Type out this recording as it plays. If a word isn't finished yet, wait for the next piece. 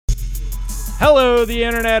Hello, the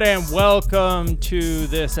internet, and welcome to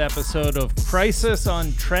this episode of Crisis on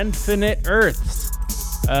Trendfinite Earths.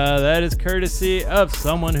 That is courtesy of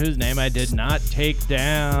someone whose name I did not take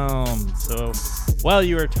down. So while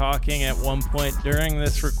you were talking at one point during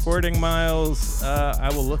this recording, Miles, I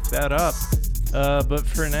will look that up. But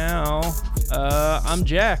for now, I'm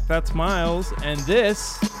Jack, that's Miles, and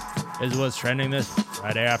this is what's trending this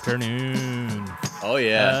Friday afternoon. Oh,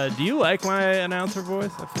 yeah. Do you like my announcer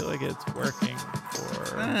voice? I feel like it's working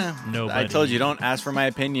for nobody. I told you, don't ask for my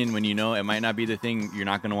opinion when you know it might not be the thing you're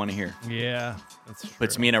not going to want to hear. Yeah, that's true.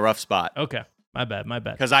 Puts me in a rough spot. Okay, my bad.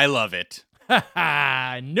 Because I love it.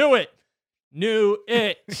 I knew it.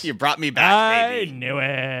 You brought me back, baby. I knew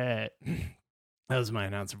it. That was my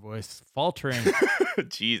announcer voice faltering.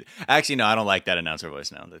 Jeez. Actually, no, I don't like that announcer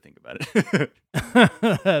voice now that I think about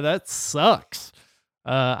it. That sucks.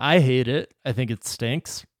 I hate it. I think it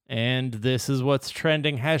stinks. And this is what's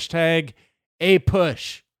trending. Hashtag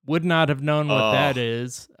 #APush. Would not have known what that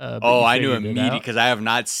is. I knew immediately because I have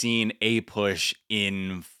not seen #APush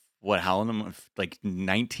in, how long? Like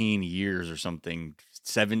 19 years or something.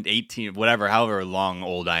 18, whatever, however long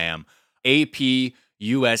old I am. AP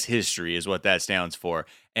U.S. History is what that stands for.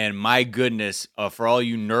 And my goodness, for all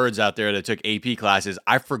you nerds out there that took AP classes,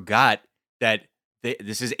 I forgot that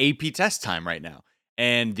this is AP test time right now.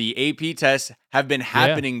 And the AP tests have been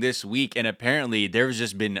happening this week, and apparently there's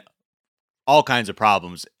just been all kinds of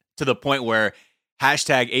problems to the point where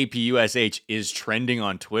hashtag #APUSH is trending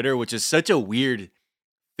on Twitter, which is such a weird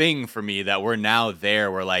thing for me that we're now there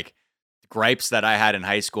where, like, gripes that I had in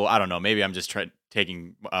high school, I don't know, maybe I'm just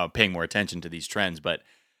paying more attention to these trends, but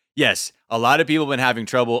yes, a lot of people have been having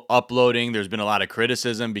trouble uploading. There's been a lot of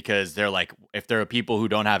criticism because they're like, if there are people who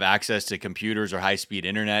don't have access to computers or high-speed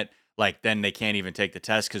internet, like, then they can't even take the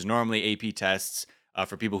test, because normally AP tests,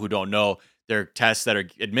 for people who don't know, they're tests that are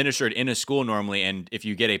administered in a school normally, and if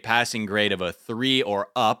you get a passing grade of a 3 or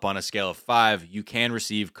up on a scale of 5, you can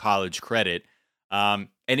receive college credit. And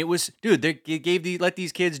it was, dude, let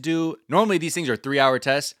these kids do, normally these things are 3-hour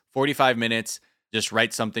tests, 45 minutes, just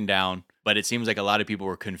write something down. But it seems like a lot of people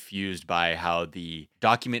were confused by how the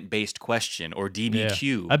document-based question, or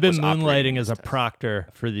DBQ, I've been moonlighting as a proctor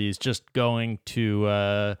for these, just going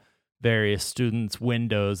to various students'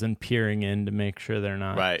 windows and peering in to make sure they're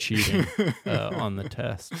not cheating on the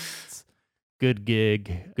test. It's good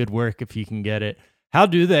gig, good work if you can get it. How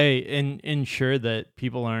do they ensure that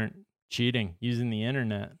people aren't cheating using the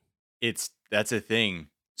internet? That's a thing.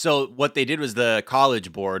 So what they did was the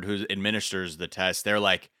College Board, who administers the test,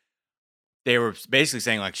 they were basically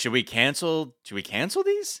saying, like, should we cancel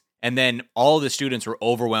these? And then all the students were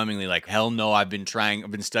overwhelmingly like, hell no, I've been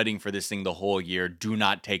studying for this thing the whole year. Do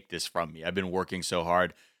not take this from me. I've been working so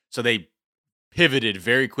hard. So they pivoted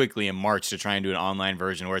very quickly in March to try and do an online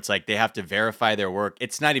version where it's like they have to verify their work.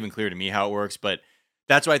 It's not even clear to me how it works, but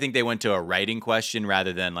that's why I think they went to a writing question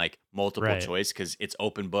rather than like multiple choice, because it's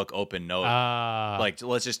open book, open note. Like,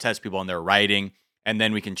 let's just test people on their writing, and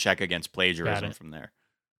then we can check against plagiarism from there.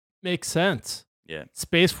 Makes sense. Yeah.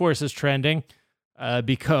 Space Force is trending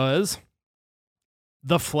because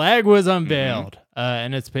the flag was unveiled,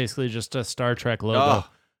 and it's basically just a Star Trek logo.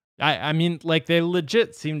 I mean, like, they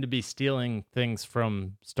legit seem to be stealing things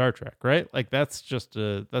from Star Trek, right? Like, that's just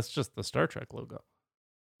the Star Trek logo.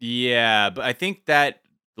 Yeah, but I think that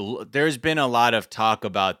there's been a lot of talk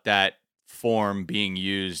about that form being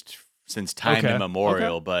used since time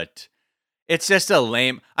immemorial, but it's just a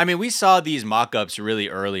lame. I mean, we saw these mock-ups really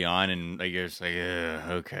early on, and like, it's like,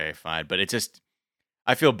 okay, fine. But it's just,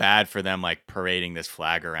 I feel bad for them, like, parading this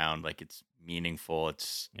flag around like it's meaningful.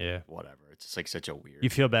 It's whatever. It's just like such a weird. You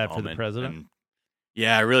feel bad moment. For the president? And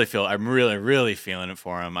yeah, I'm really feeling it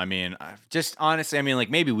for him. I mean, honestly, I mean, like,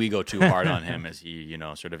 maybe we go too hard on him as he,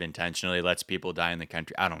 sort of intentionally lets people die in the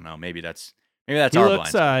country. I don't know. Maybe that's our blind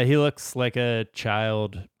spot. He looks like a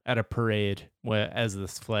child at a parade as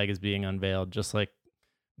this flag is being unveiled, just like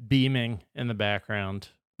beaming in the background.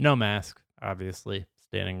 No mask, obviously,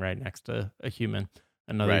 standing right next to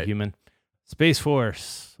another human. Space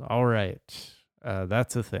Force. All right.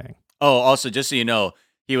 That's a thing. Oh, also, just so you know,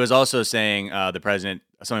 he was also saying, the president,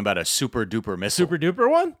 something about a super duper missile. Super duper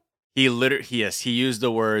one? He used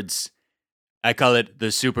the words, I call it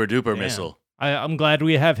the super duper missile. I'm glad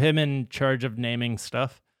we have him in charge of naming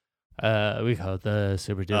stuff. We call it the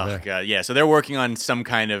super duper. Oh, God. Yeah. So they're working on some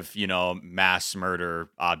kind of, mass murder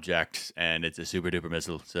object, and it's a super duper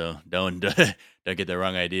missile. So don't get the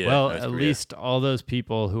wrong idea. Well, at least all those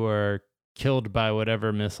people who are killed by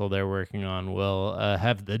whatever missile they're working on will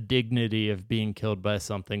have the dignity of being killed by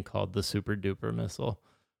something called the super duper missile,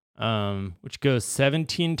 which goes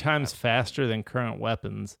 17 times faster than current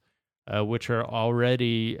weapons. which are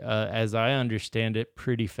already, as I understand it,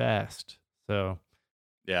 pretty fast. So,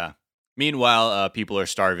 yeah. Meanwhile, people are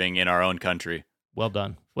starving in our own country. well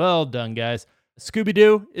done. Well done, guys.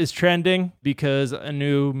 Scooby-Doo is trending because a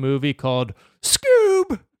new movie called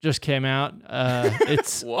SCOOB just came out.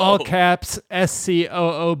 It's all caps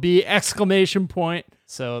SCOOB exclamation point.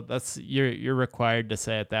 So that's you're required to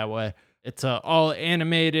say it that way. It's a all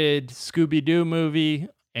animated Scooby-Doo movie,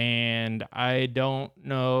 and I don't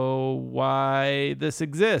know why this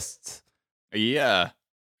exists. Yeah.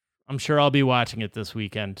 I'm sure I'll be watching it this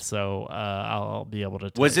weekend, so I'll be able to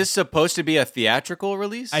tell Was you. this supposed to be a theatrical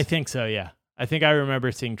release? I think so, yeah. I think I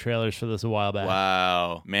remember seeing trailers for this a while back.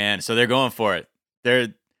 Wow, man. So they're going for it.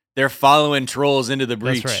 They're following trolls into the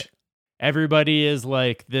breach. That's right. Everybody is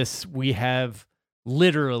like this. We have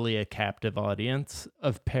literally a captive audience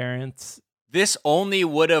of parents. This only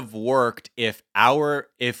would have worked if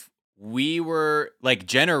we were like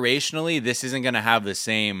generationally, this isn't going to have the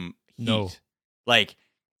same heat. No. Like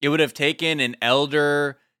it would have taken an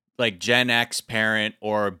elder like Gen X parent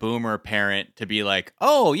or a boomer parent to be like,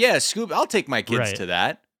 "Oh, yeah, Scoob, I'll take my kids to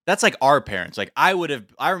that." That's like our parents. Like I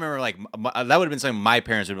remember like that would have been something my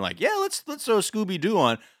parents would have been like, "Yeah, let's throw Scooby-Doo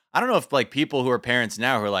on." I don't know if like people who are parents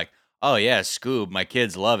now who are like, "Oh yeah, Scoob, my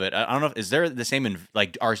kids love it." I don't know. Is there the same in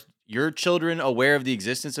like are your children aware of the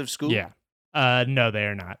existence of Scoob? Yeah. No, they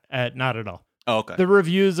are not. Not at all. Oh, okay. The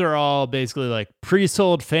reviews are all basically like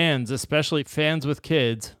pre-sold fans, especially fans with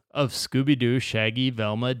kids, of Scooby-Doo, Shaggy,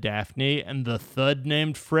 Velma, Daphne, and the thud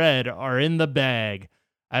named Fred are in the bag.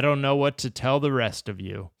 I don't know what to tell the rest of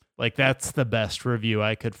you. Like, that's the best review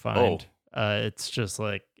I could find. It's just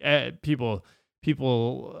like people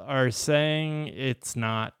are saying it's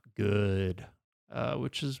not good,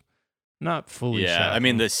 which is not fully shocking. I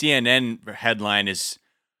mean, the CNN headline is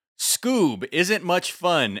Scoob isn't much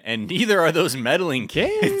fun, and neither are those meddling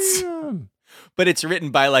kids. Damn. But it's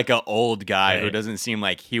written by like an old guy who doesn't seem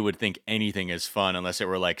like he would think anything is fun unless it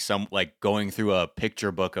were like some like going through a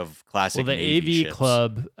picture book of classic Navy Well, the AV ships.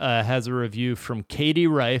 Club has a review from Katie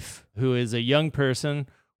Rife, who is a young person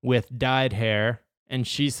with dyed hair, and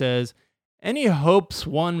she says, "Any hopes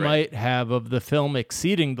one might have of the film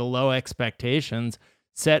exceeding the low expectations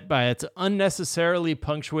set by its unnecessarily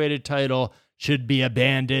punctuated title should be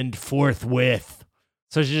abandoned forthwith."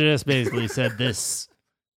 So she just basically said this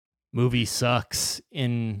movie sucks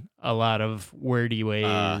in a lot of wordy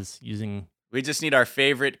ways using... We just need our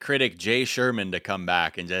favorite critic, Jay Sherman, to come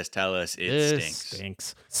back and just tell us it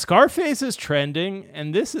stinks. Scarface is trending,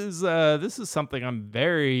 and this is something I'm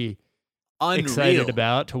very excited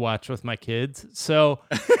about to watch with my kids. So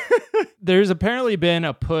there's apparently been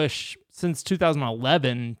a push since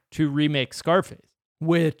 2011 to remake Scarface,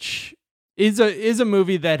 which is a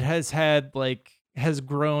movie that has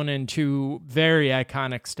grown into very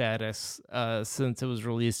iconic status since it was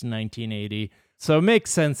released in 1980. So it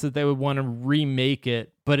makes sense that they would want to remake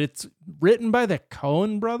it, but it's written by the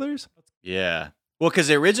Coen brothers. Yeah. Well, because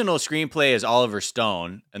the original screenplay is Oliver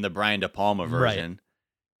Stone and the Brian De Palma version. Right.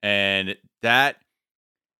 And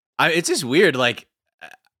it's just weird, like,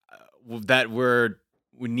 that we're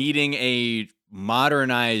needing a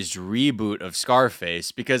modernized reboot of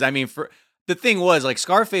Scarface. Because, I mean, the thing was, like,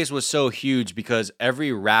 Scarface was so huge because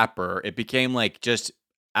every rapper, it became, like, just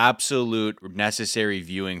absolute necessary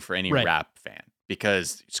viewing for any rap fan.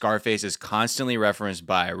 Because Scarface is constantly referenced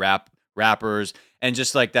by rappers and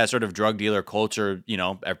just, like, that sort of drug dealer culture, you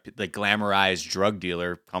know, like, glamorized drug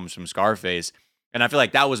dealer comes from Scarface. And I feel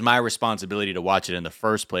like that was my responsibility to watch it in the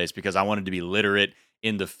first place because I wanted to be literate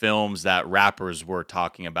in the films that rappers were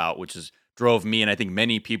talking about, which drove me and I think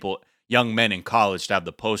many people... young men in college to have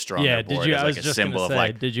the poster on their board as like a symbol of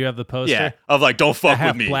like, did you have the poster? Yeah, of like, don't fuck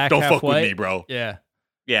with me. Black, don't fuck white? with me, bro. Yeah.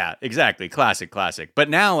 Yeah, exactly. Classic. But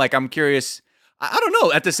now, like, I'm curious. I don't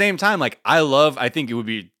know. At the same time, like, I think it would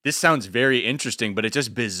be, this sounds very interesting, but it's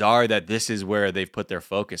just bizarre that this is where they've put their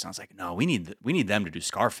focus. I was like, no, we need them to do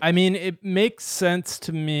Scarface. I mean, it makes sense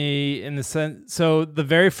to me in the sense, so the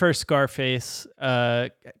very first Scarface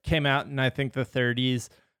came out in, I think, the 30s.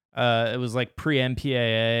 It was like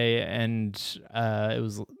pre-MPAA, and it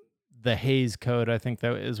was the Hays Code, I think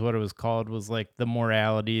that is what it was called, was like the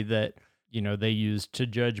morality that, you know, they used to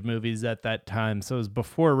judge movies at that time. So it was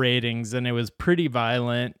before ratings, and it was pretty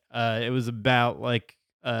violent. It was about like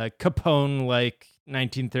Capone, like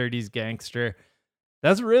 1930s gangster.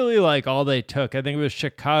 That's really like all they took. I think it was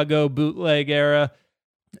Chicago bootleg era.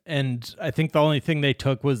 And I think the only thing they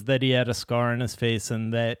took was that he had a scar on his face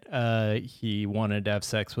and that he wanted to have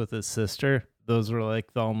sex with his sister. Those were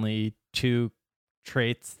like the only two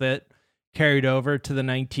traits that carried over to the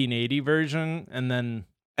 1980 version. And then...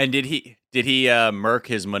 And did Did he murk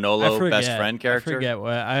his Manolo best friend character? I forget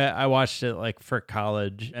what. I watched it like for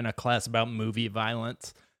college in a class about movie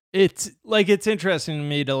violence. It's interesting to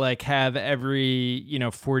me to like have every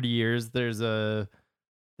 40 years there's a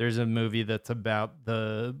movie that's about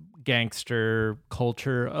the gangster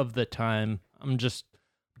culture of the time. I'm just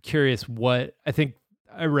curious what I think.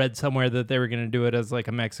 I read somewhere that they were going to do it as like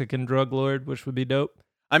a Mexican drug lord, which would be dope.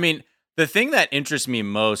 I mean, the thing that interests me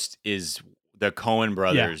most is the Coen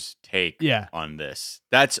brothers' take on this.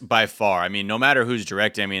 That's by far. I mean, no matter who's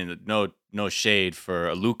directing. I mean, no shade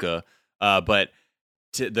for Luca, but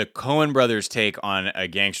the Coen brothers' take on a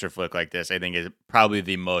gangster flick like this, I think, is probably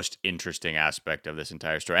the most interesting aspect of this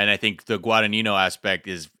entire story. And I think the Guadagnino aspect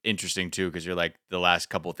is interesting too, because you're like the last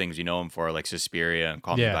couple things you know him for, like Suspiria and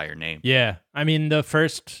Call Me by Your Name. Yeah, I mean the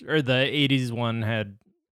first or the '80s one had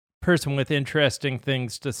person with interesting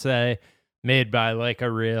things to say, made by like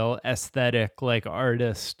a real aesthetic like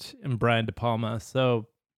artist in Brian De Palma. So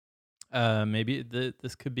maybe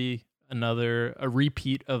this could be a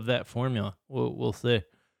repeat of that formula. We'll see.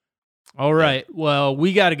 All right. Well,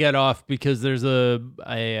 we got to get off because there's a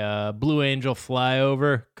Blue Angel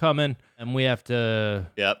flyover coming, and we have to,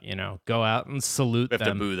 go out and salute them. We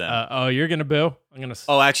have to boo them. You're gonna boo? I'm gonna.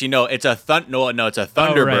 Oh, actually, no. It's a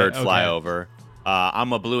Thunderbird flyover.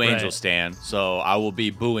 I'm a Blue Angel stan, so I will be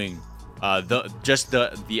booing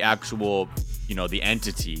the actual. The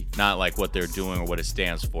entity, not like what they're doing or what it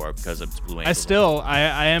stands for, because it's Blue Angel.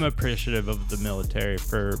 I am appreciative of the military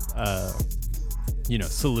for,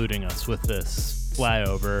 saluting us with this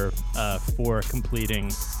flyover for completing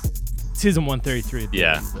season 133.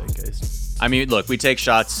 Yeah. I mean, look, we take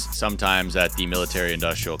shots sometimes at the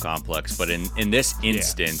military-industrial complex, but in this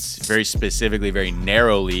instance, very specifically, very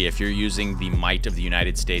narrowly, if you're using the might of the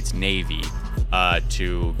United States Navy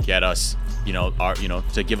to get us,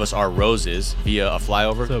 to give us our roses via a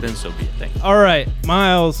flyover, then so be it. Thank you. All right,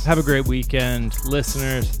 Miles, have a great weekend.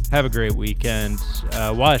 Listeners, have a great weekend.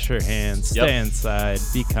 Wash your hands, stay inside,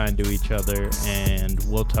 be kind to each other, and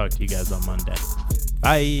we'll talk to you guys on Monday.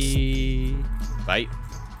 Bye. Bye.